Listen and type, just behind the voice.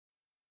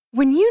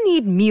When you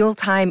need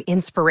mealtime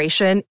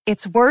inspiration,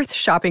 it's worth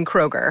shopping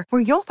Kroger,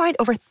 where you'll find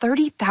over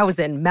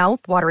 30,000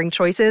 mouth-watering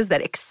choices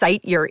that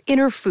excite your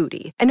inner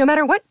foodie. And no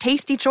matter what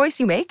tasty choice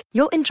you make,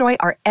 you'll enjoy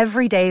our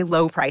everyday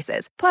low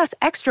prices, plus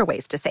extra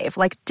ways to save,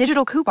 like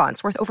digital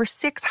coupons worth over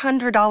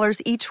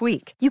 $600 each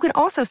week. You can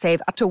also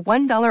save up to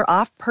 $1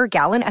 off per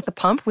gallon at the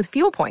pump with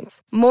fuel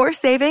points. More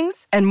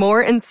savings and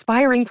more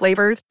inspiring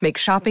flavors make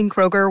shopping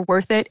Kroger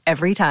worth it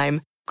every time.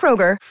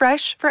 Kroger,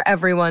 fresh for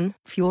everyone.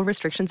 Fuel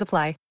restrictions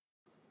apply.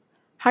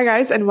 Hi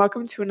guys, and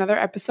welcome to another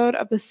episode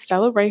of the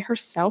Stella Rae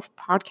Herself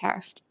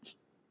podcast.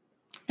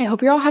 I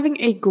hope you're all having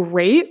a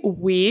great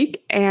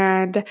week,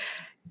 and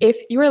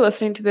if you are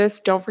listening to this,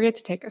 don't forget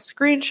to take a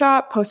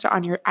screenshot, post it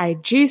on your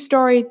IG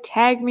story,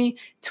 tag me,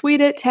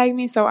 tweet it, tag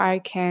me so I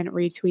can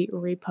retweet,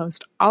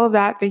 repost, all of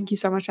that. Thank you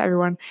so much to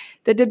everyone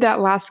that did that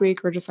last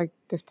week or just like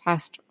this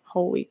past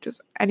whole week, just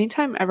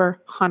anytime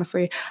ever,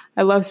 honestly.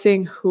 I love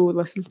seeing who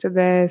listens to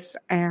this,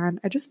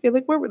 and I just feel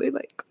like we're really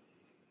like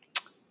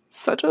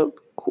such a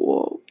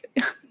cool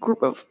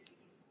group of,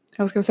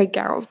 I was going to say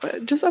gals,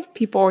 but just of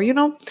people, you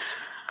know?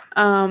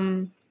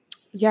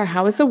 Yeah,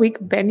 how has the week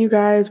been, you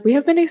guys? We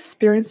have been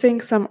experiencing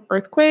some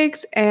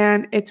earthquakes,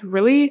 and it's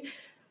really,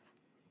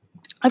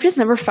 I've just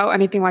never felt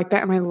anything like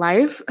that in my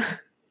life.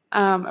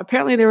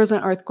 Apparently there was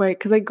an earthquake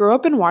because I grew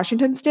up in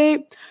Washington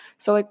State,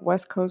 so like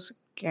West Coast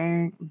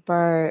gang,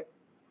 but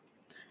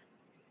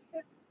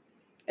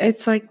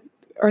it's like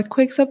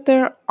earthquakes up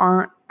there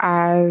aren't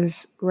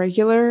as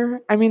regular.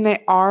 I mean,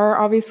 they are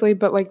obviously,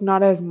 but like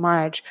not as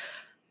much.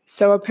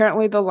 So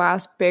apparently the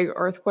last big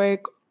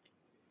earthquake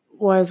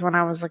was when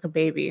I was like a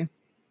baby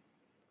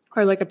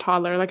or like a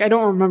toddler. Like I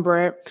don't remember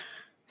it.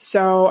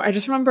 So I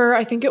just remember,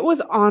 I think it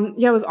was on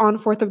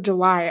 4th of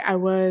July. I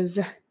was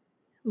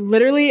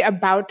literally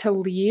about to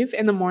leave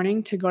in the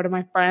morning to go to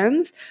my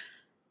friends.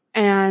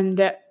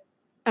 And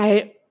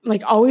I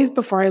like always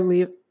before I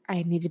leave,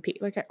 I need to pee.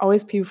 Like I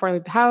always pee before I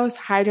leave the house.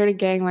 Hydrated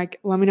gang.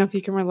 Like let me know if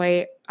you can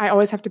relate. I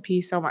always have to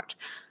pee so much.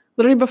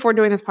 Literally before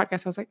doing this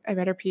podcast, I was like, I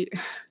better pee.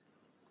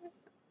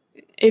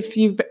 If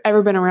you've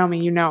ever been around me,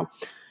 you know.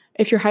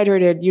 If you're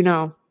hydrated, you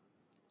know.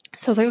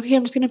 So I was like, okay,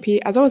 I'm just going to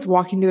pee. As I was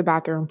walking to the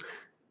bathroom,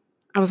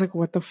 I was like,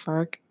 what the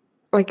fuck?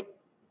 Like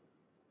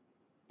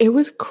it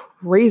was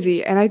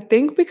crazy. And I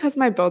think because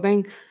my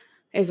building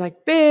is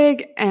like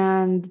big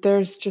and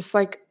there's just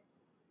like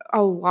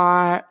a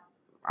lot,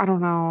 I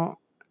don't know.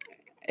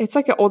 It's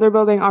like an older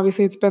building.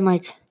 Obviously, it's been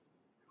like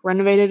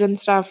renovated and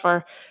stuff,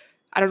 or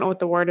I don't know what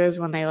the word is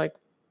when they like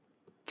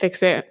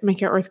fix it,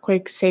 make it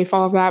earthquake safe,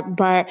 all of that.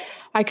 But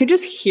I could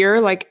just hear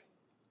like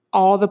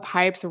all the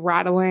pipes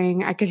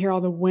rattling. I could hear all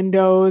the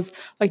windows,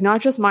 like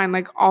not just mine,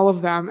 like all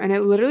of them. And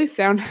it literally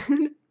sounded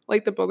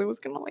like the building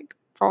was going to like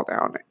fall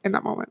down in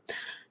that moment.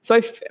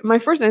 So my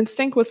first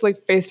instinct was to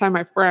like FaceTime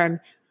my friend.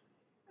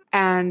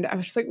 And I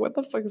was just like, what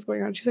the fuck is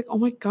going on? She's like, oh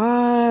my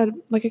God,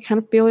 like I kind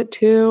of feel it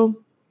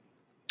too.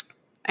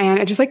 And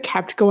it just like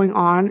kept going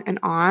on and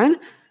on.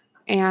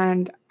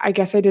 And I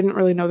guess I didn't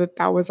really know that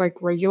that was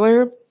like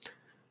regular,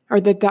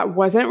 or that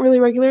wasn't really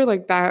regular.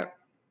 Like that,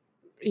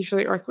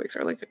 usually earthquakes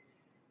are like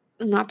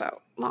not that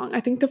long.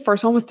 I think the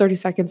first one was 30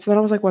 seconds. So then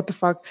I was like, what the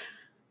fuck?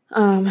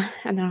 And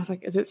then I was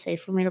like, is it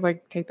safe for me to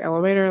like take the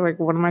elevator? Like,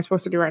 what am I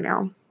supposed to do right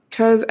now?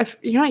 Because if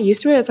you're not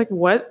used to it, it's like,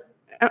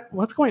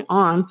 what's going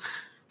on?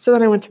 So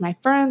then I went to my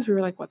friends. We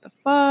were like, what the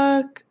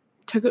fuck?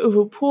 Took a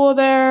Uvu pool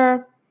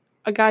there.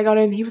 A guy got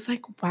in. He was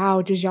like,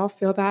 wow, did y'all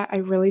feel that? I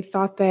really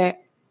thought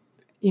that,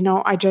 you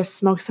know, I just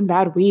smoked some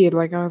bad weed.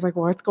 Like, I was like,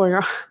 what's going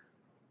on?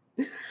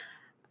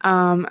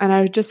 And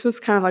I just was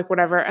kind of like,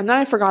 whatever. And then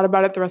I forgot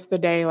about it the rest of the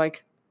day.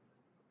 Like,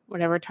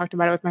 whatever, talked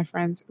about it with my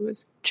friends. It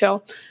was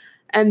chill.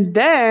 And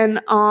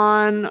then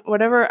on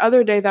whatever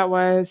other day that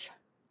was,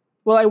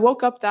 well, I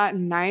woke up that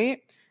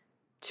night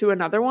to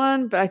another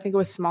one, but I think it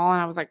was small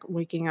and I was like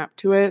waking up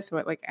to it. So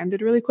it like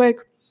ended really quick.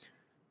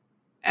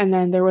 And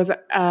then there was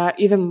a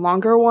even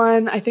longer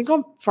one, I think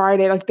on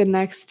Friday, like the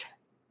next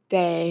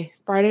day,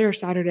 Friday or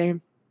Saturday.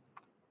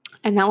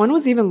 And that one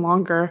was even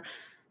longer.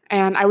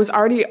 And I was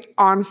already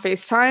on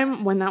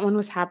FaceTime when that one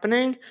was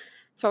happening.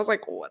 So I was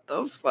like, what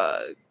the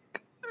fuck?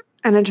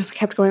 And it just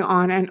kept going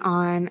on and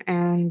on.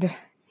 And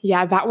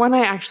yeah, that one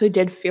I actually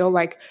did feel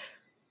like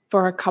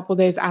for a couple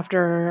days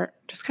after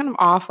just kind of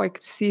off, like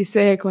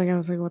seasick. Like I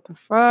was like, what the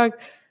fuck?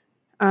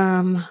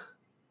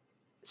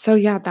 So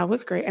yeah, that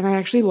was great. And I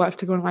actually left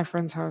to go to my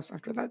friend's house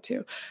after that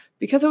too,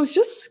 because it was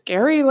just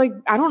scary. Like,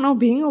 I don't know,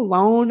 being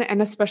alone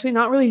and especially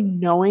not really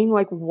knowing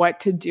like what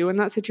to do in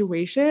that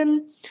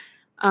situation.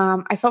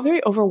 I felt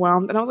very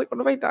overwhelmed and I was like,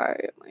 what if I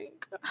die?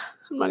 Like,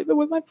 I'm not even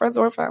with my friends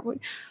or family.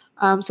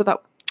 So that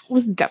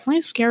was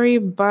definitely scary,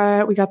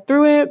 but we got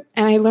through it.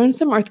 And I learned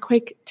some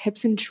earthquake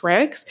tips and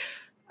tricks.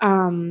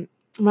 My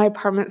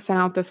apartment sent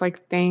out this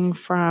like thing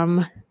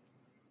from,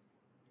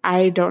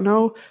 I don't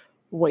know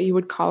what you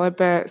would call it,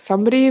 but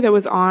somebody that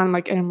was on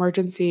like an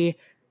emergency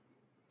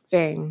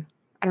thing.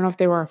 I don't know if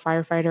they were a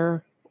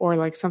firefighter or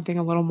like something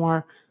a little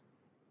more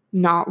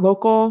not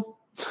local.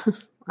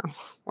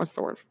 What's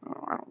the word?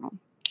 I don't know.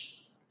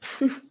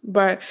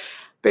 But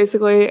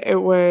basically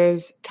it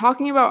was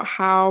talking about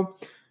how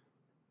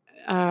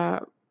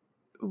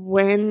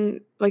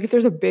when, like, if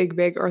there's a big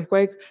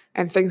earthquake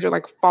and things are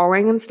like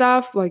falling and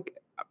stuff, like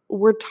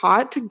we're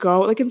taught to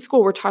go, like in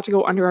school, we're taught to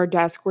go under our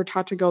desk. We're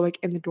taught to go like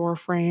in the door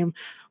frame.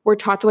 We're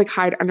taught to like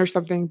hide under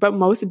something. But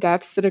most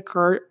deaths that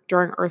occur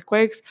during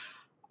earthquakes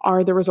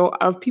are the result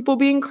of people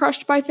being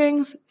crushed by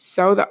things.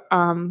 So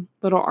the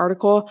little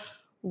article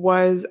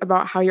was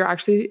about how you're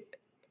actually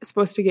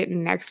supposed to get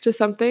next to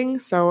something.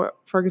 So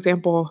for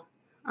example,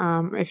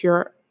 if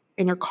you're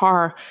in your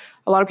car,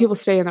 a lot of people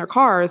stay in their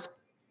cars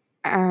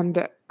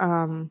and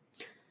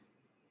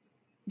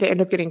they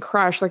end up getting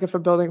crushed. Like if a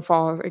building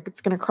falls, like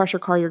it's going to crush your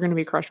car, you're going to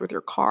be crushed with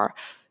your car.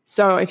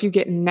 So if you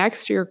get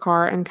next to your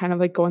car and kind of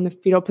like go in the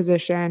fetal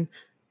position,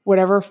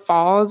 whatever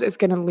falls is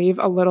going to leave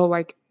a little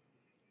like,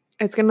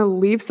 it's going to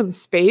leave some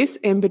space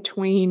in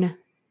between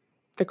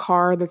the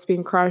car that's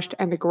being crushed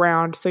and the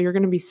ground. So you're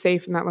going to be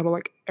safe in that little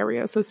like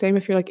area. So same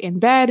if you're like in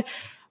bed,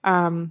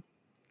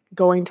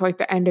 going to like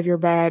the end of your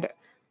bed,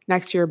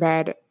 next to your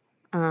bed,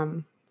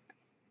 in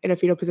a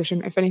fetal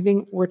position, if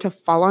anything were to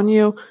fall on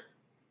you,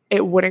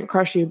 it wouldn't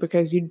crush you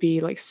because you'd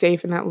be like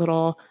safe in that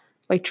little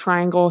like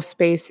triangle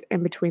space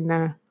in between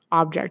the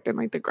object and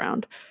like the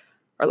ground,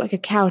 or like a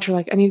couch, or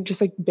like any just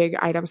like big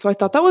item. So I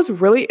thought that was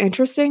really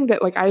interesting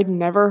that like I had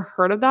never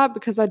heard of that,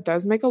 because that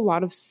does make a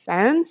lot of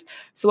sense.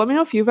 So let me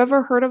know if you've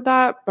ever heard of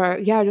that.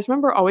 But yeah, I just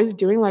remember always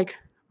doing like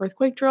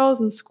earthquake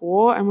drills in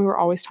school, and we were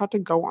always taught to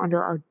go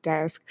under our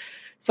desk.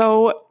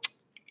 So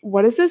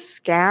what is this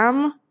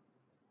scam?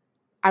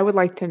 I would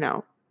like to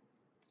know.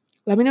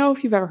 Let me know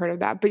if you've ever heard of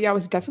that. But yeah, it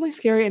was definitely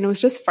scary. And it was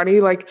just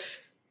funny, like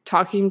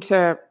talking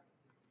to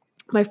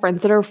my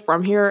friends that are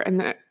from here and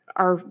that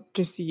are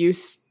just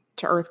used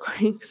to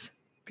earthquakes,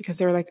 because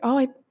they were like,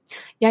 oh,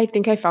 I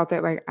think I felt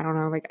it. Like, I don't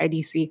know, like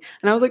IDC.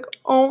 And I was like,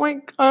 oh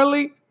my God,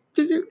 like,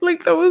 did you,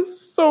 like, that was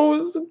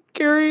so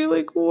scary.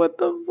 Like, what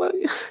the fuck?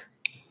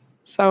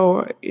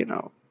 So,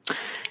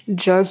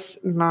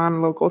 just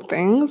non-local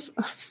things.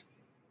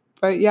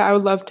 But yeah, I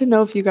would love to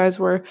know if you guys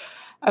were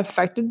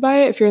affected by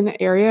it, if you're in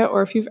the area,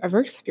 or if you've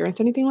ever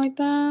experienced anything like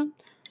that.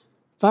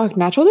 Fuck,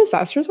 natural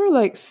disasters are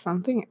like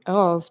something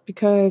else,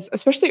 because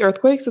especially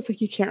earthquakes, it's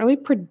like you can't really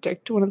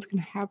predict when it's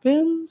going to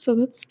happen. So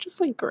that's just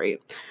like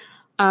great.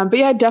 But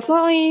yeah, I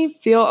definitely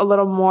feel a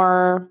little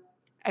more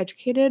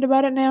educated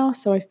about it now.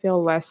 So I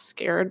feel less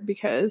scared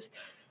because,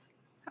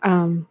 I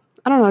don't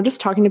know, just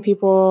talking to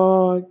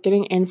people,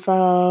 getting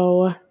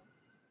info,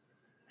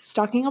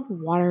 stocking up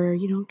water,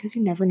 because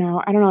you never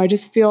know. I don't know. I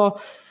just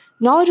feel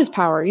knowledge is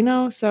power,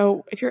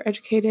 So if you're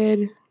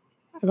educated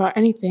about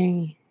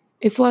anything,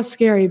 it's less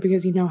scary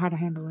because you know how to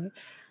handle it.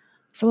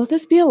 So let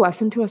this be a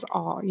lesson to us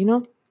all,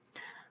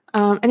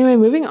 Anyway,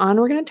 moving on,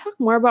 we're going to talk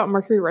more about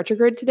Mercury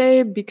retrograde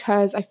today,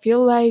 because I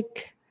feel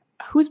like,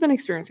 who's been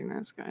experiencing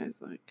this, guys?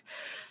 Like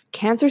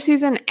Cancer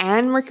season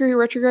and Mercury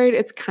retrograde,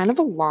 it's kind of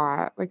a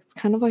lot. Like, it's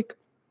kind of like,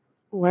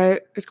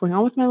 what is going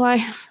on with my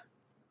life?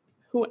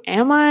 Who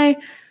am I?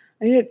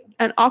 I need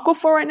an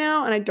Aquaphor right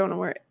now, and I don't know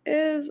where it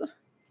is.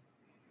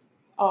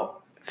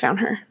 Oh, found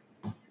her.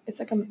 It's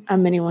like a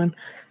mini one.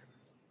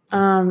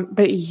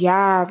 But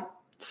yeah,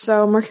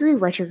 so Mercury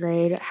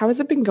retrograde, how has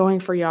it been going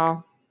for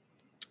y'all?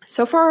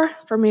 So far,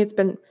 for me, it's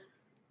been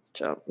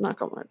chill, not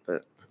gonna lie,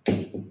 but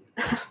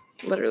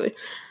literally.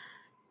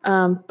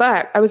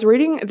 But I was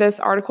reading this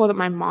article that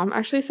my mom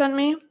actually sent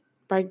me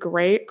by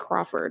Gray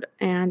Crawford,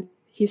 and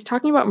he's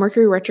talking about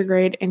Mercury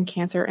retrograde in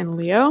Cancer and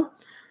Leo,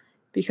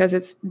 because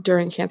it's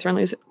during Cancer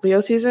and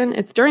Leo season.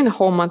 It's during the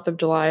whole month of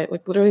July,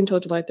 like literally until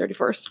July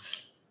 31st.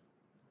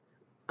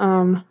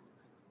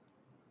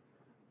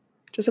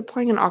 Just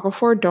applying an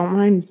Aquaphor, don't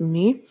mind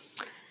me.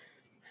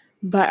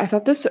 But I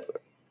thought this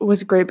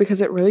was great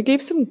because it really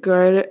gave some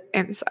good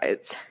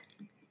insights.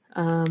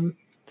 Let's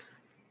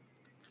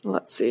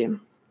see.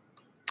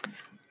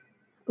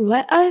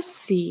 Let us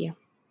see.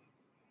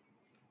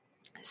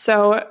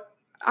 So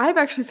I've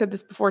actually said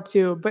this before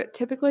too, but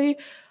typically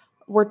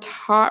we're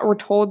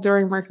told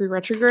during Mercury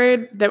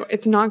retrograde that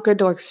it's not good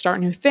to like start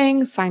new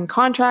things, sign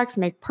contracts,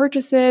 make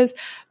purchases,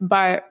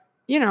 but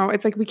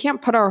it's like we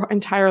can't put our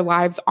entire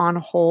lives on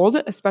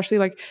hold, especially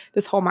like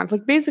this whole month.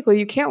 Like basically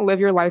you can't live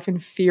your life in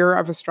fear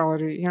of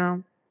astrology,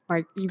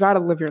 like you got to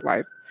live your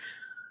life.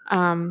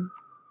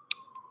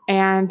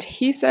 And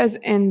he says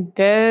in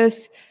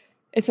this,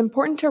 it's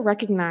important to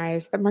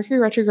recognize that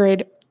Mercury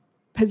retrograde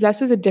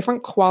possesses a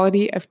different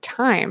quality of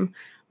time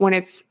when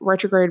it's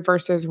retrograde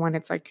versus when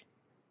it's like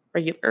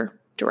regular,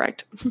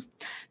 direct.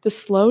 The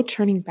slow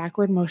turning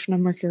backward motion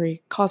of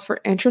Mercury calls for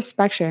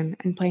introspection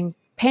and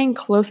paying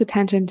close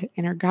attention to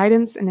inner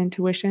guidance and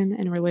intuition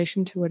in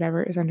relation to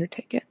whatever is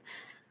undertaken.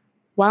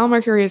 While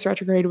Mercury is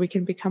retrograde, we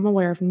can become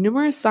aware of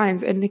numerous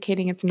signs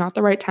indicating it's not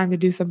the right time to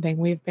do something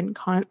we have been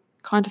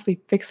consciously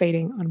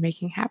fixating on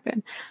making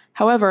happen.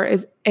 However,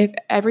 if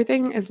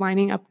everything is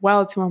lining up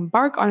well to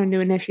embark on a new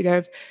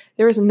initiative,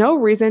 there is no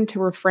reason to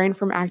refrain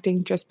from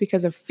acting just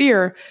because of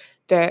fear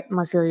that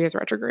Mercury is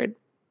retrograde.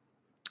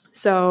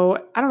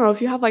 So I don't know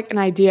if you have like an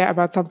idea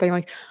about something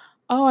like,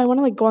 oh, I want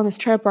to like go on this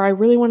trip, or I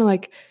really want to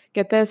like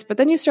get this. But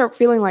then you start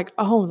feeling like,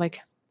 oh,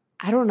 like,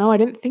 I don't know. I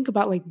didn't think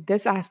about like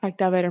this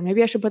aspect of it, or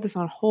maybe I should put this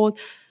on hold.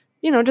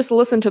 Just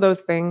listen to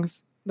those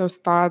things, those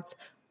thoughts.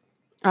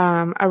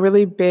 A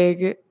really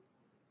big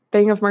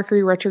thing of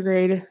Mercury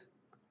retrograde,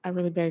 a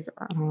really big,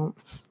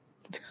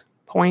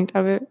 point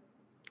of it,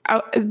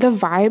 the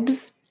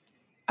vibes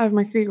of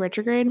Mercury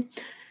retrograde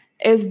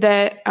is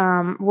that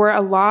we're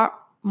a lot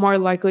more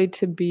likely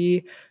to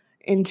be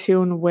in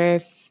tune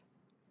with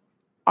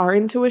our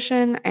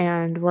intuition,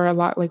 and we're a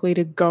lot likely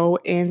to go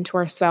into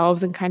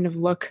ourselves and kind of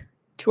look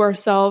to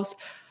ourselves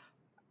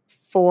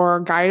for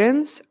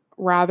guidance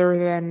rather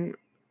than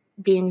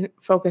being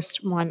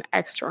focused on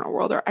external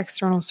world or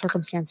external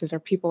circumstances or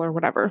people or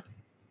whatever.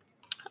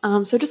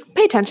 So just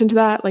pay attention to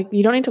that. Like,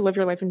 you don't need to live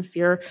your life in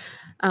fear.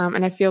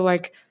 And I feel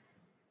like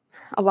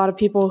a lot of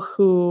people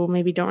who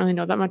maybe don't really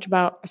know that much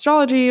about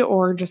astrology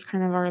or just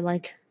kind of are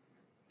like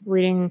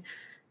reading,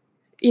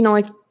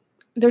 like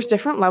there's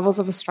different levels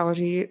of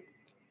astrology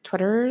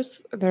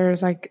Twitters.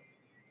 There's like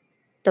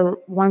the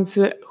ones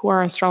who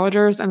are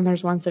astrologers, and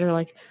there's ones that are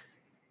like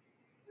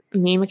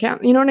meme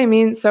accounts. You know what I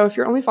mean? So if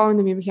you're only following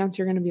the meme accounts,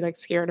 you're going to be like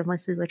scared of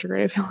Mercury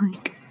retrograde, I feel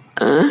like.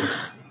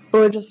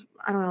 Or just,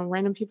 I don't know,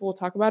 random people will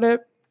talk about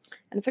it.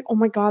 And it's like, oh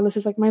my God, this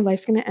is like my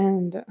life's going to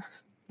end.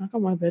 Knock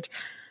on wood, bitch.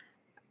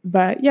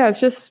 But yeah,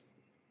 it's just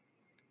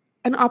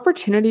an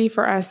opportunity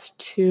for us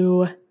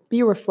to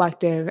be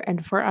reflective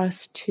and for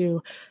us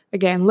to,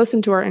 again,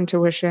 listen to our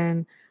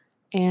intuition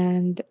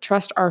and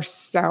trust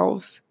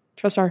ourselves,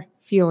 trust our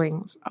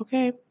feelings.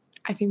 Okay.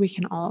 I think we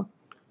can all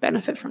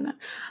benefit from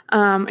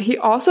that. He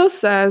also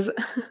says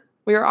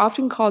we are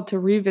often called to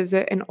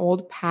revisit an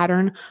old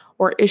pattern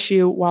or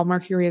issue while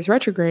Mercury is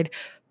retrograde,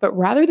 but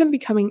rather than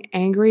becoming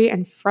angry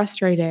and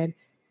frustrated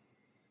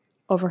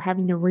over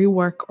having to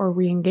rework or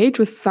re-engage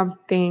with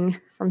something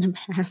from the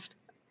past,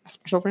 a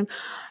special friend,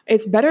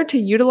 it's better to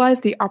utilize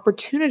the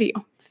opportunity,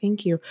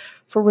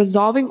 for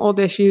resolving old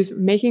issues,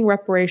 making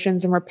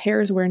reparations and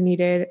repairs where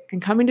needed,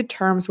 and coming to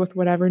terms with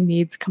whatever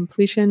needs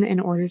completion in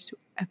order to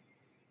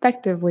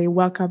effectively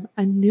welcome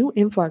a new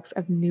influx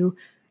of new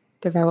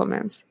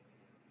developments.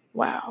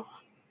 Wow,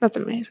 that's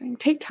amazing.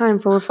 Take time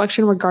for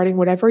reflection regarding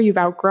whatever you've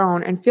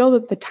outgrown and feel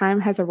that the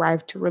time has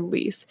arrived to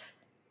release.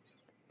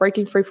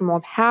 Breaking free from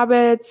old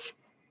habits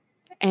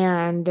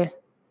and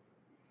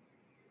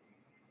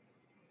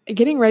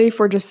getting ready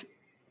for just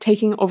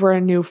taking over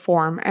a new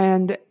form.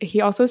 And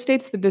he also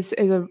states that this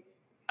is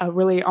a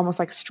really almost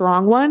like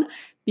strong one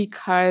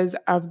because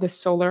of the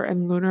solar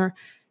and lunar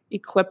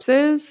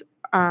eclipses.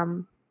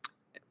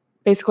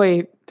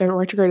 Basically, the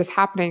retrograde is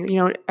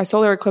happening. A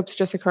solar eclipse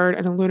just occurred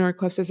and a lunar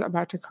eclipse is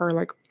about to occur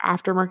like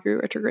after Mercury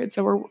retrograde.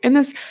 So we're in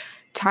this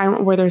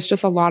time where there's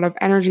just a lot of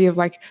energy of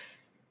like,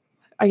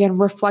 again,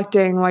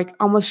 reflecting, like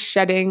almost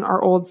shedding our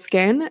old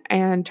skin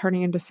and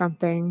turning into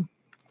something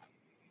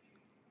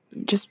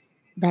just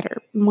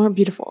better, more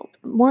beautiful,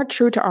 more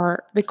true to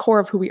the core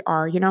of who we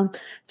are,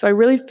 So I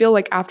really feel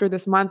like after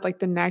this month, like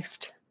the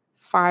next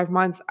 5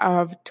 months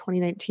of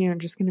 2019 are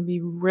just going to be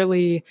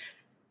really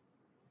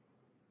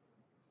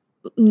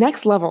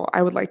next level,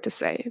 I would like to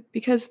say,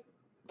 because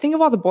think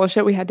of all the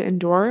bullshit we had to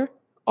endure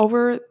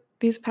over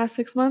these past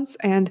 6 months,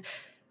 and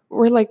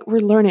we're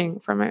learning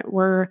from it.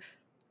 We're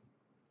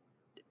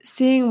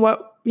seeing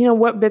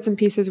what bits and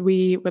pieces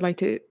we would like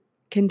to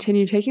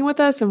continue taking with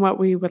us and what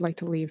we would like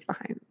to leave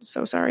behind.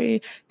 So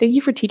sorry. Thank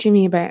you for teaching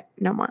me, but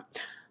no more.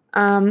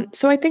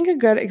 So I think a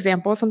good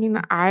example, something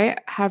that I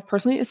have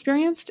personally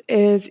experienced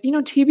is,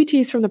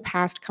 TBTs from the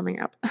past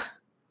coming up.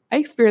 I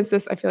experienced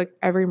this, I feel like,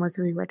 every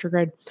Mercury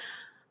retrograde.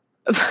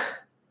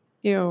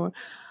 Ew.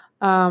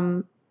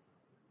 But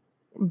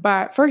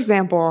for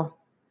example,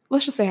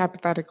 let's just say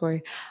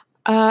hypothetically,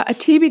 a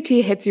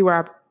TBT hits you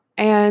up,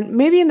 and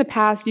maybe in the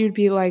past you'd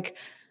be like,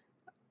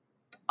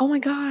 oh my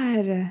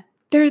God,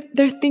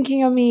 they're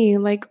thinking of me.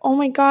 Like, oh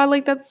my God,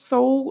 like that's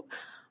so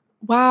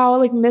wow,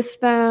 like miss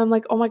them.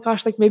 Like, oh my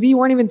gosh, like maybe you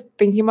weren't even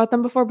thinking about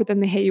them before, but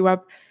then they hit you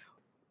up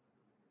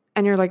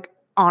and you're like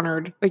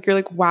honored. Like you're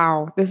like,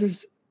 wow, this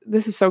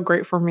is so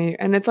great for me.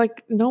 And it's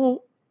like,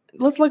 no,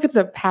 let's look at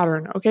the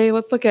pattern. Okay.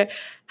 Let's look at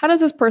how does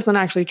this person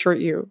actually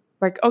treat you?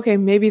 Like, okay,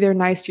 maybe they're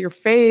nice to your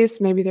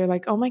face. Maybe they're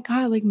like, oh my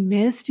God, like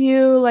missed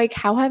you. Like,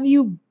 how have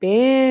you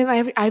been?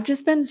 I've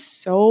just been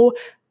so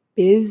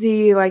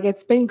busy. Like,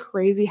 it's been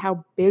crazy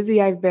how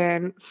busy I've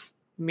been.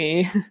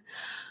 Me.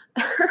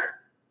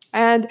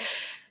 And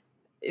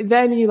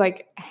then you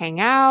like hang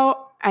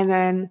out, and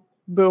then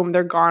boom,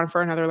 they're gone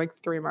for another like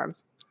 3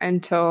 months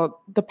until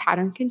the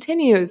pattern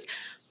continues.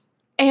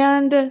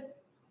 And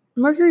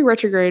Mercury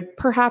retrograde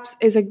perhaps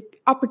is an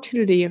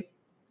opportunity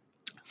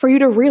for you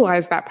to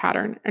realize that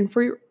pattern and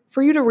for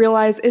you to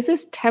realize, is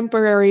this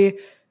temporary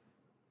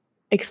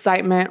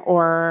excitement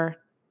or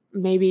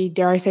maybe,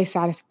 dare I say,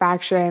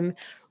 satisfaction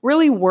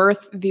really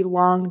worth the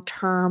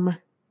long-term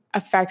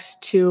effects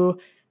to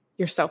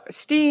your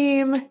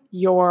self-esteem,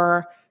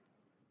 your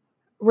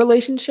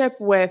relationship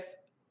with,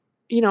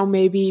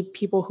 maybe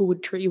people who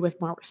would treat you with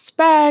more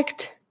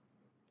respect?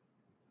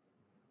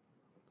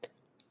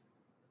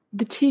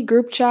 the T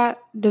group chat,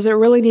 does it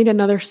really need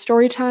another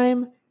story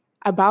time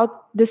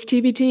about this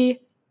TBT?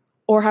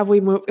 Or have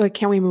we moved, like,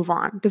 can we move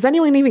on? Does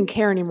anyone even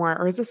care anymore?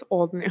 Or is this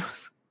old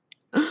news?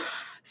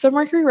 So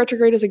Mercury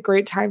retrograde is a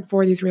great time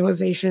for these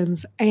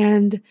realizations.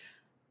 And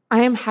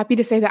I am happy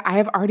to say that I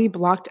have already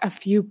blocked a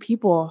few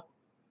people.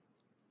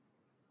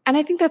 And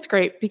I think that's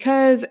great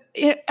because,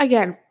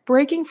 again,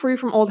 breaking free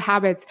from old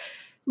habits,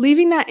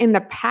 leaving that in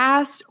the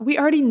past, we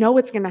already know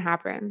what's going to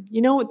happen.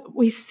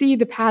 We see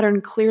the pattern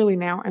clearly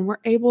now, and we're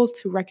able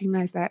to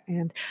recognize that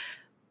and,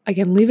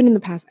 again, leave it in the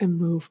past and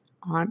move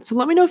on. So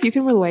let me know if you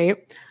can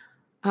relate.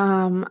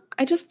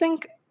 I just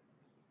think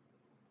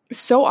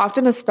so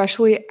often,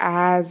 especially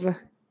as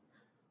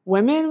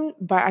women,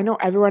 but I know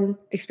everyone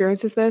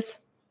experiences this,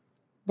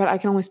 but I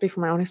can only speak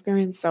from my own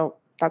experience, so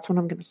that's what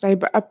I'm going to say.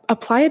 But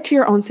apply it to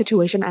your own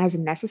situation as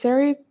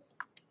necessary.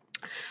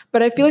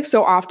 But I feel like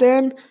so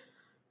often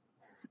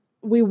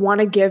we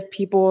want to give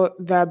people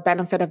the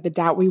benefit of the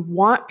doubt. We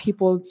want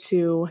people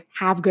to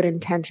have good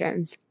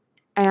intentions.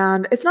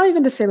 And it's not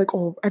even to say like,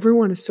 oh,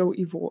 everyone is so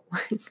evil.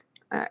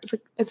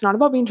 It's not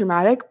about being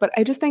dramatic, but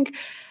I just think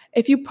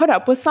if you put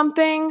up with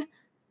something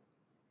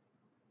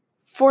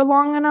for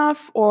long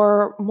enough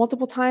or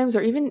multiple times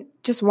or even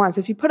just once,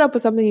 if you put up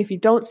with something, if you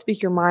don't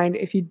speak your mind,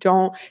 if you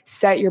don't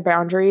set your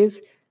boundaries,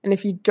 and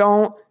if you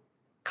don't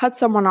cut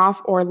someone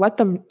off or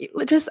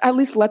just at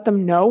least let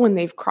them know when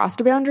they've crossed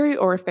a boundary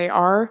or if they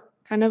are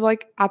kind of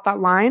like at that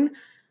line,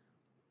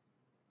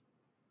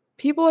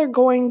 people are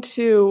going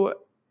to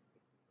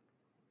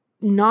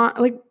not,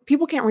 like,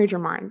 people can't read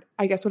your mind,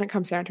 I guess, when it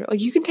comes down to it.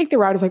 Like, you can take the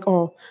route of like,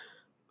 oh,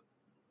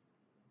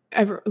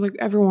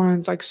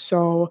 everyone's like,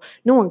 so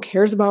no one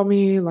cares about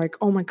me, like,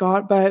 oh my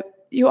God. But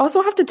you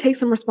also have to take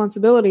some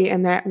responsibility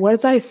in that.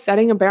 Was I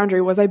setting a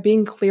boundary? Was I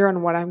being clear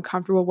on what I'm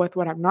comfortable with,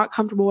 what I'm not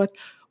comfortable with,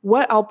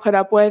 what I'll put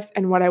up with,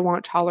 and what I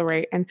won't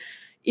tolerate? And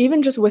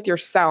even just with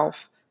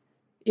yourself,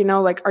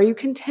 like, are you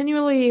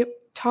continually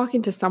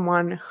talking to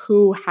someone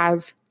who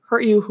has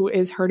hurt you, who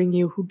is hurting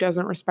you, who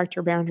doesn't respect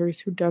your boundaries,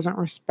 who doesn't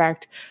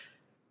respect,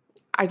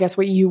 I guess,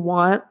 what you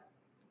want,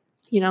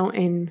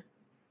 in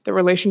the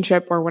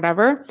relationship or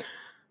whatever?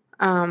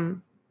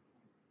 Are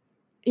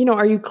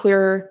you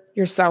clear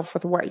yourself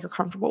with what you're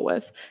comfortable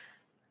with?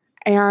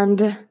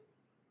 And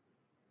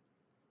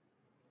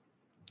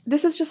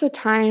this is just a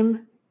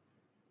time,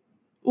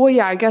 well,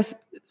 yeah, I guess,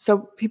 so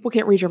people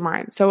can't read your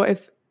mind. So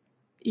if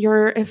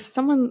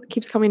someone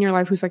keeps coming in your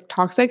life who's like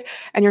toxic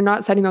and you're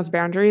not setting those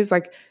boundaries,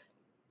 like,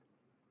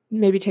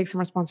 maybe take some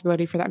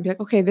responsibility for that and be like,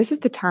 okay, this is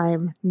the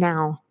time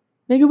now.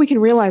 Maybe we can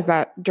realize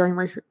that during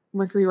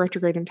Mercury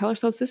retrograde and tell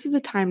ourselves this is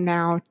the time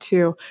now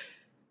to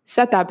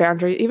set that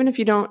boundary. Even if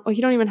you don't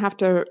even have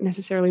to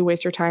necessarily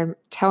waste your time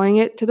telling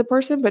it to the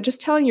person, but just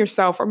telling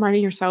yourself,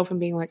 reminding yourself and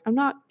being like, I'm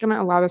not going to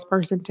allow this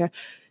person to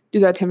do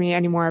that to me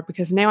anymore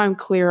because now I'm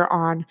clear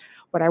on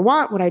what I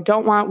want, what I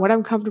don't want, what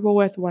I'm comfortable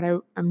with, what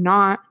I'm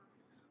not,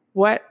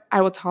 what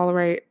I will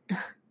tolerate,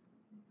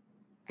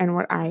 and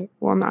what I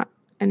will not,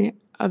 any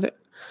of it,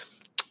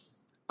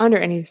 under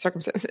any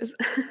circumstances.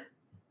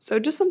 So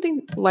just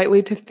something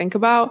lightly to think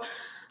about,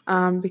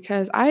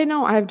 because I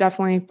know I've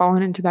definitely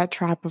fallen into that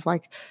trap of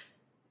like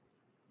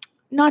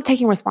not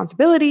taking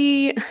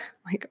responsibility.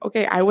 Like,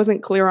 okay, I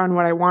wasn't clear on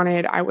what I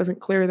wanted. I wasn't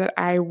clear that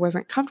I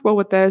wasn't comfortable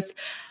with this.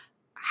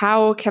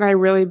 How can I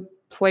really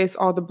place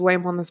all the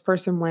blame on this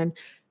person when,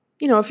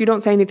 if you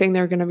don't say anything,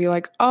 they're going to be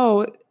like,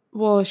 oh,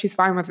 well, she's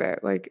fine with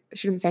it. Like,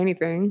 she didn't say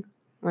anything.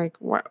 Like,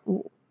 what?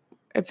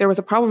 If there was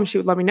a problem, she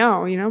would let me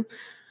know,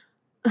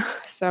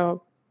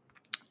 So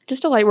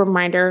just a light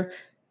reminder,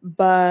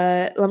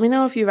 but let me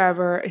know if you've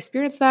ever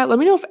experienced that. Let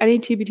me know if any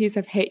TBTs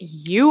have hit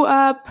you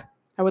up.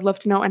 I would love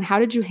to know. And how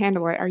did you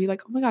handle it? Are you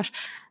like, oh my gosh?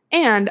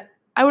 And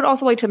I would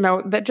also like to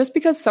note that just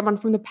because someone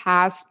from the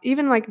past,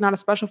 even like not a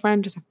special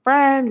friend, just a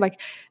friend,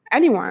 like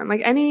anyone,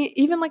 like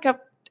even like a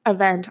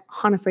event,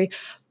 honestly,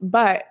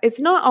 but it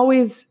doesn't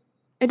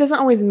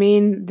always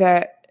mean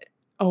that,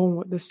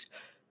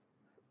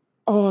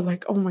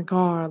 like, oh my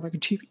God, like a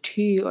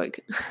TBT,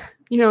 like,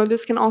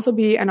 this can also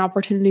be an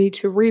opportunity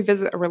to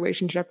revisit a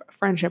relationship, a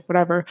friendship,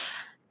 whatever,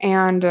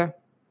 and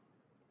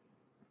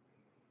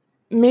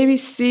maybe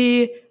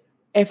see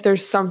if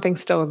there's something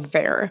still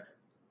there.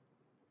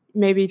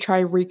 Maybe try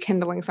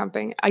rekindling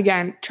something.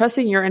 Again,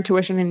 trusting your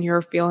intuition and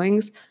your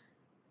feelings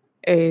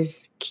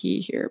is key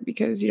here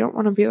because you don't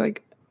want to be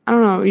like, I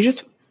don't know,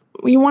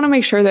 you want to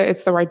make sure that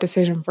it's the right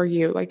decision for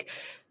you. Like,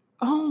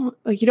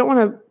 you don't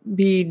want to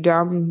be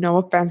dumb. No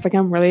offense. Like,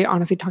 I'm really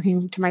honestly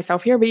talking to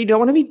myself here, but you don't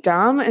want to be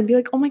dumb and be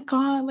like, oh my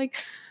God, like,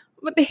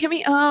 but they hit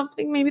me up.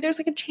 Like, maybe there's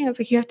like a chance.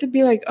 Like, you have to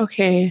be like,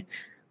 okay,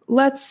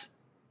 let's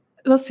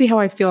see how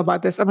I feel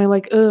about this. Am I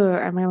like,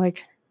 am I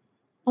like,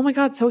 oh my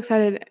God, so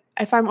excited.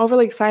 If I'm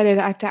overly excited,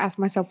 I have to ask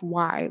myself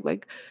why.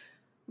 Like,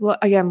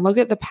 again, look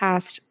at the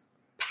past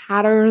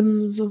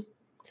patterns.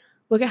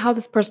 Look at how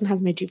this person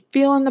has made you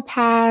feel in the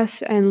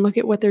past and look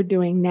at what they're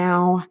doing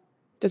now.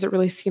 Does it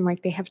really seem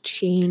like they have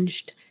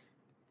changed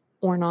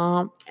or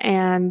not?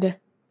 And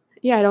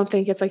yeah, I don't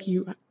think it's like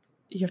you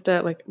have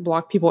to like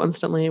block people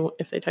instantly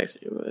if they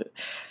text you.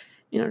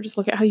 just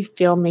look at how you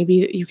feel.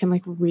 Maybe you can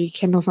like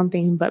rekindle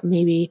something, but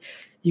maybe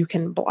you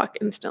can block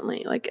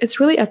instantly. Like, it's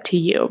really up to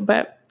you,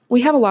 but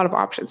we have a lot of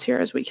options here,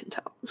 as we can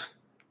tell.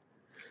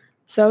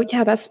 So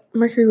yeah, that's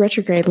Mercury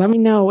retrograde. Let me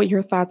know what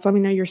your thoughts. Let me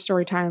know your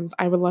story times.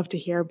 I would love to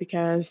hear,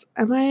 because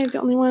am I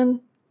the only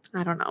one?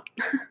 I don't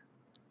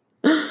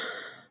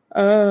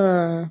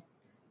know.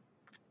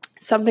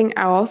 Something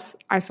else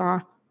I saw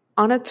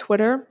on a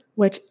Twitter,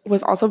 which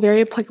was also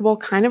very applicable,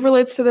 kind of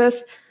relates to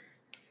this.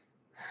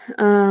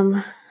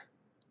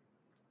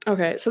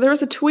 Okay, so there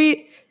was a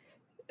tweet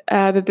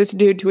that this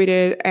dude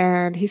tweeted,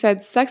 and he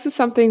said, "Sex is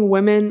something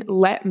women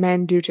let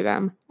men do to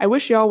them. I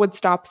wish y'all would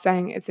stop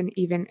saying it's an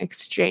even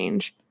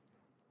exchange."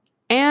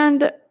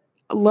 And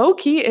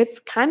low-key, it's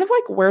kind of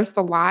like, where's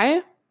the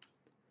lie?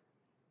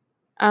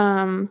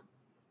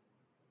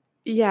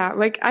 Yeah,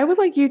 like, I would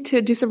like you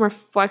to do some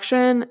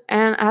reflection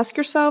and ask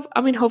yourself,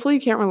 I mean, hopefully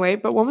you can't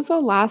relate, but when was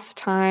the last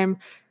time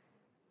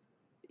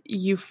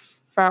you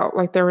felt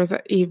like there was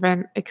an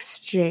even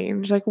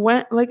exchange? Like,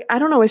 when, like, I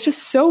don't know, it's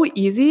just so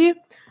easy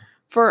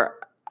for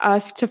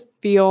us to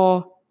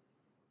feel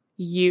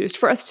used,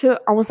 for us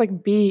to almost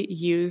like be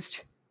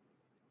used.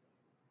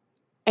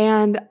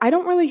 And I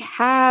don't really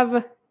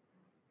have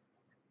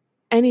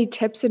any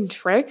tips and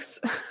tricks,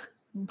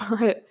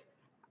 but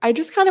I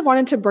just kind of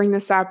wanted to bring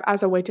this up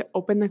as a way to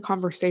open the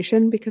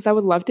conversation, because I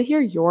would love to hear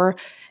your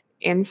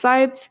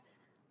insights.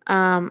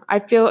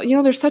 I feel,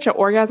 there's such an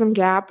orgasm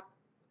gap,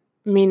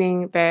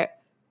 meaning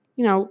that,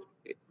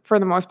 for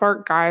the most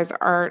part, guys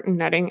are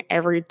nutting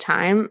every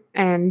time.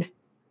 And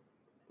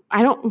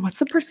what's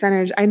the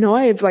percentage? I know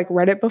I've like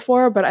read it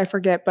before, but I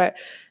forget. But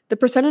the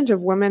percentage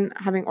of women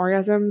having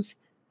orgasms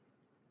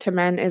to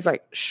men is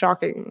like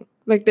shocking.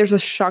 Like, there's a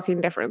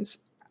shocking difference.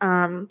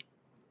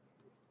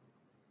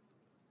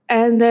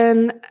 And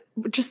then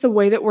just the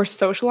way that we're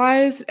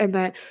socialized, and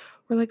that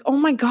we're like, oh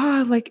my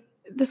God, like,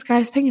 this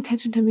guy's paying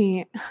attention to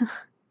me.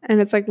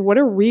 And it's like, what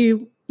are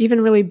we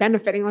even really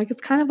benefiting? Like, it's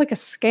kind of like a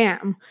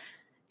scam,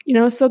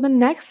 So the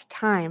next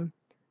time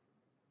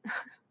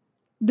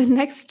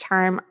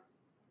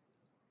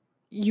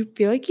you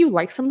feel like you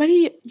like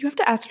somebody, you have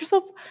to ask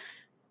yourself,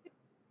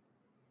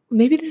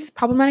 maybe this is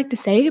problematic to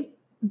say,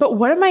 but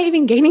what am I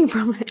even gaining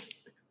from it?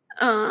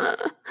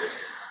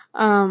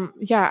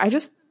 Yeah, I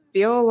just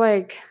feel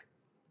like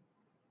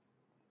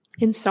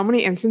in so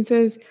many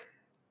instances,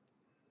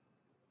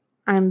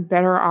 I'm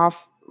better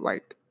off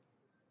like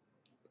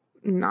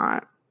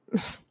not.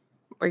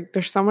 Like,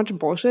 there's so much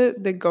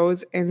bullshit that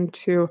goes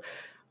into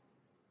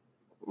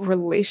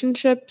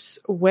relationships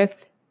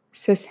with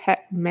cishet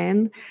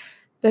men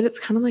that it's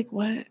kind of like,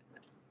 what?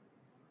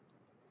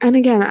 And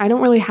again, I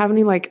don't really have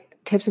any like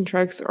tips and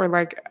tricks, or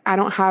like, I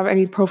don't have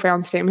any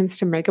profound statements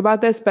to make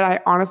about this, but I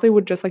honestly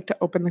would just like to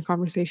open the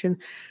conversation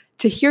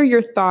to hear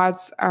your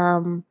thoughts.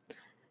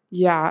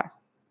 Yeah.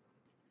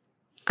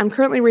 I'm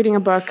currently reading a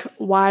book,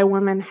 Why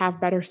Women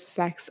Have Better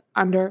Sex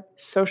Under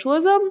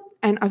Socialism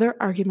and Other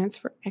Arguments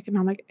for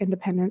Economic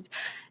Independence.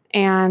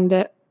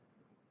 And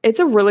it's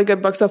a really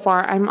good book so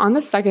far. I'm on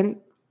the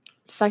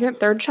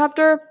third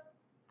chapter.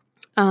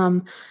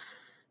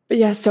 But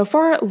yeah, so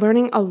far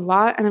learning a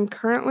lot. And I'm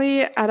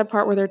currently at a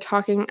part where they're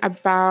talking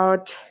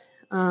about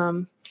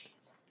the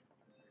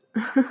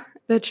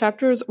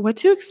chapters, what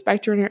to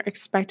expect when you're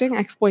expecting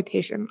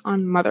exploitation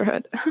on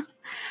motherhood.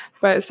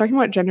 But it's talking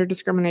about gender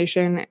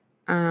discrimination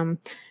in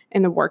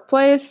the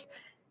workplace,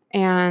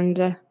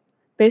 and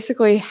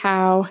basically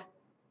how,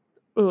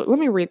 let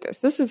me read this.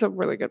 This is a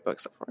really good book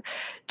so far.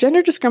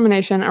 Gender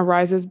discrimination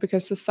arises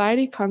because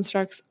society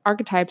constructs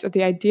archetypes of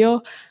the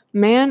ideal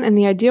man and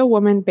the ideal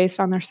woman based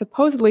on their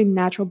supposedly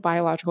natural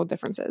biological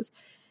differences.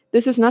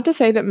 This is not to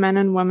say that men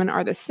and women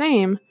are the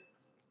same,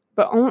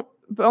 but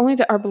only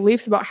that our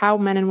beliefs about how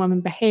men and women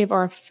behave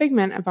are a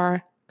figment of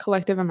our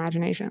collective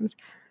imaginations.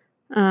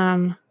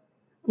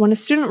 When a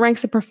student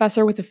ranks a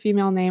professor with a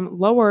female name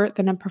lower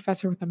than a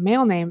professor with a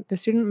male name, the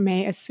student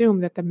may assume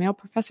that the male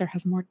professor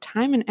has more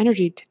time and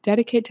energy to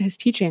dedicate to his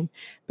teaching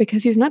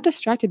because he's not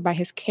distracted by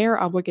his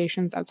care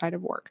obligations outside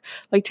of work,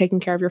 like taking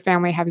care of your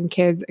family, having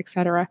kids,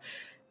 etc.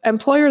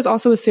 Employers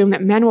also assume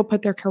that men will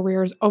put their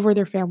careers over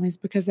their families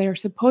because they are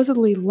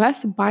supposedly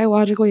less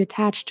biologically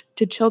attached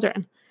to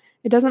children.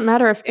 It doesn't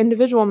matter if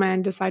individual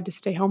men decide to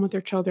stay home with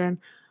their children,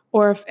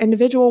 or if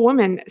individual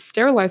women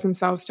sterilize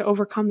themselves to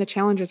overcome the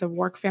challenges of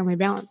work-family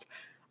balance.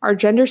 Our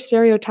gender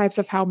stereotypes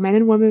of how men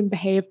and women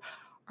behave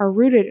are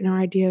rooted in our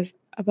ideas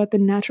about the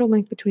natural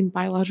link between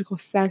biological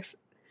sex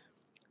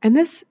and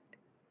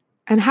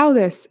how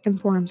this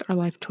informs our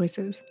life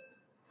choices.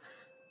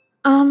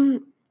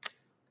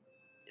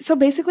 So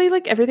basically,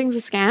 like, everything's a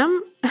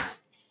scam,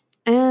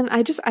 and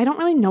I don't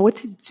really know what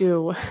to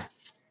do.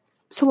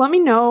 So let me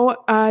know,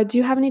 do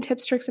you have any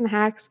tips, tricks, and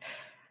hacks?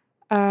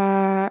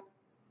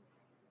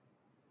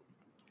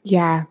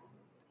 Yeah.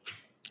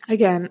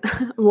 Again,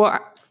 well,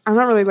 I'm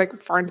not really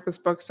like far into this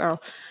book, so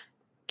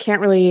can't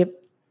really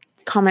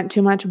comment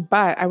too much,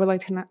 but I would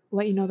like to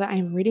let you know that I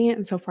am reading it,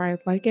 and so far I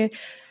like it.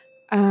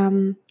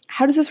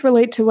 How does this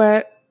relate to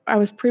what I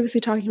was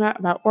previously talking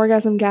about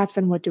orgasm gaps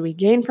and what do we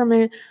gain from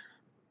it?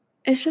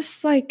 it's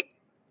just like,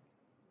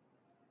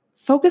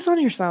 focus on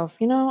yourself,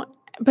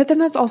 But then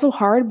that's also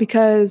hard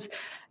because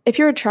if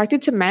you're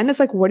attracted to men, it's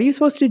like, what are you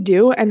supposed to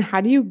do? And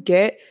how do you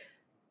get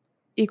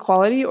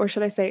equality, or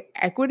should I say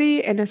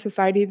equity, in a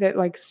society that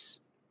like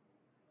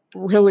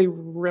really,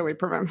 really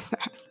prevents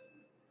that,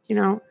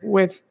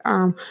 with,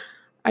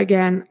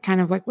 again,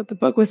 kind of like what the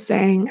book was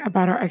saying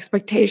about our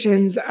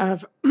expectations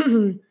of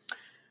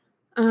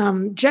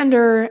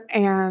gender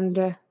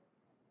and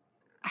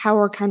how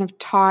we're kind of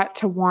taught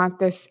to want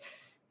this,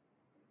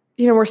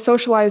 we're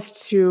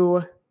socialized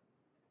to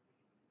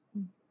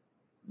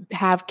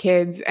have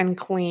kids and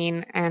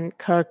clean and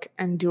cook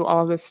and do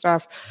all of this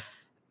stuff.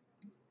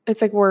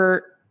 It's like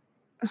what?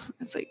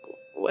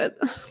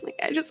 Like,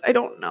 I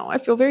don't know. I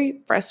feel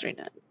very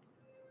frustrated.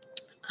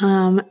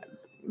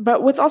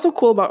 But what's also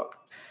cool about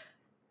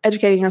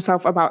educating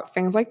yourself about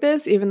things like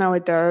this, even though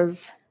it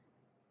does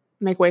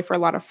make way for a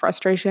lot of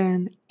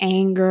frustration,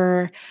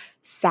 anger,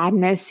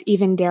 sadness,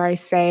 even dare I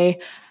say,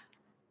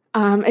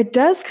 it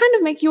does kind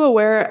of make you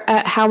aware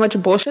at how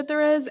much bullshit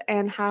there is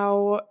and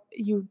how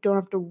you don't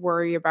have to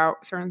worry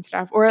about certain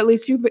stuff, or at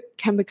least you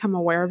can become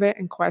aware of it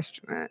and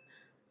question it.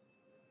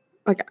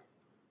 Like,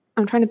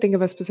 I'm trying to think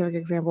of a specific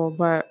example,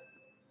 but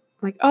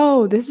like,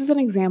 oh, this is an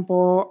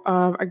example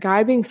of a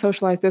guy being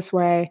socialized this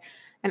way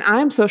and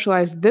I'm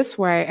socialized this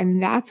way,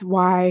 and that's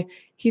why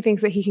he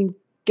thinks that he can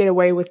get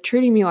away with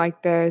treating me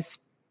like this.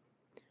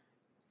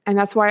 And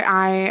that's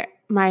why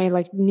my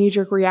like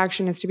knee-jerk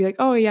reaction is to be like,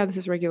 oh yeah, this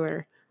is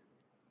regular.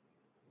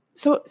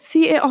 So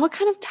see, it all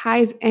kind of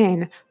ties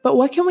in, but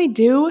what can we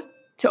do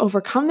to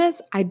overcome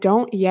this? I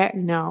don't yet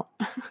know.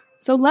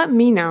 So let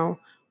me know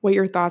what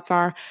your thoughts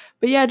are.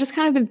 But yeah, just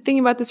kind of been thinking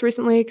about this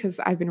recently because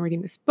I've been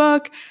reading this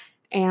book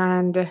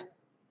and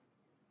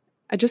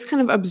I just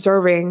kind of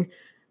observing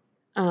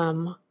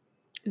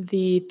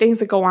the things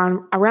that go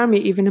on around me,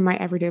 even in my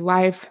everyday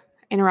life,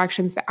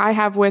 interactions that I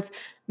have with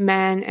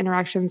men,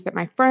 interactions that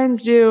my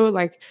friends do.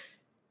 Like,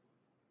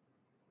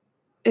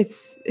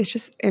 it's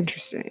just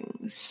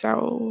interesting.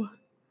 So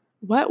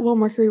what will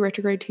Mercury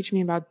retrograde teach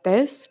me about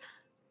this?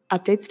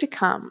 Updates to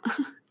come.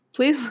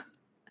 Please.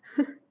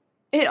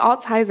 It all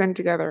ties in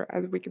together,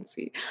 as we can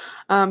see.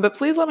 But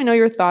please let me know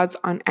your thoughts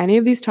on any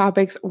of these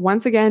topics.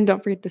 Once again,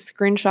 don't forget to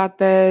screenshot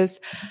this,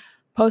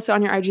 post it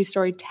on your IG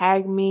story,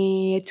 tag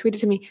me, tweet it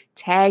to me,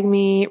 tag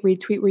me,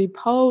 retweet,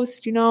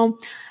 repost,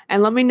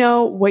 and let me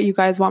know what you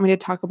guys want me to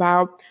talk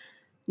about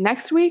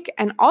next week.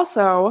 And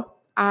also,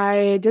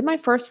 I did my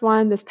first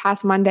one this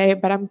past Monday,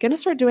 but I'm going to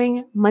start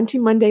doing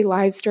Monday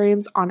live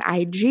streams on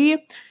IG,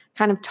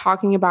 kind of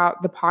talking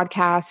about the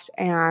podcast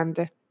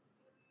and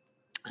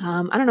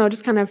I don't know,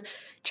 just kind of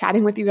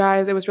chatting with you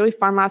guys. It was really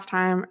fun last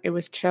time. It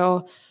was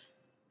chill.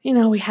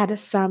 We had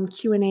some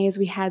Q&As,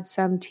 we had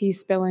some tea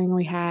spilling,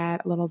 we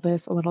had a little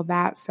this, a little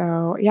that.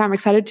 So yeah, I'm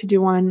excited to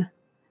do one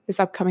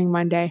this upcoming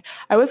Monday.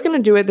 I was going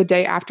to do it the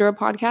day after a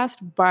podcast,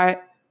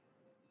 but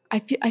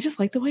I just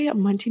like the way a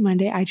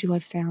Monday IG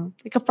Live sounds.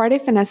 Like a Friday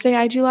Finesse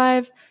Day IG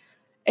Live,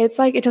 it's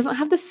like it doesn't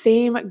have the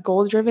same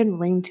goal-driven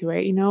ring to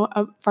it.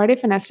 A Friday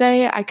Finesse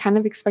Day, I kind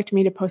of expect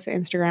me to post to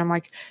Instagram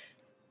like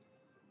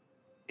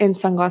in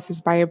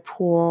sunglasses by a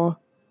pool,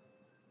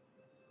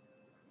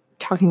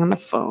 talking on the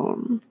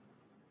phone,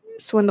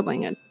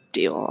 swindling a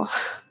deal.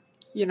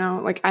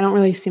 Like I don't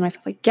really see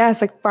myself like, yes,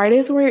 like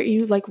Fridays where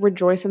you like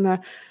rejoice in the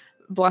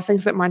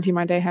blessings that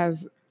Monday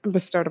has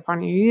bestowed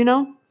upon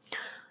you,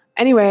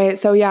 Anyway,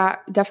 so yeah,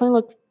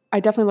 I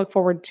definitely look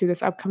forward to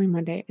this upcoming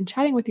Monday and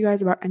chatting with you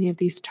guys about any of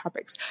these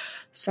topics.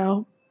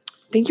 So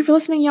thank you for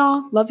listening,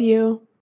 y'all. Love you.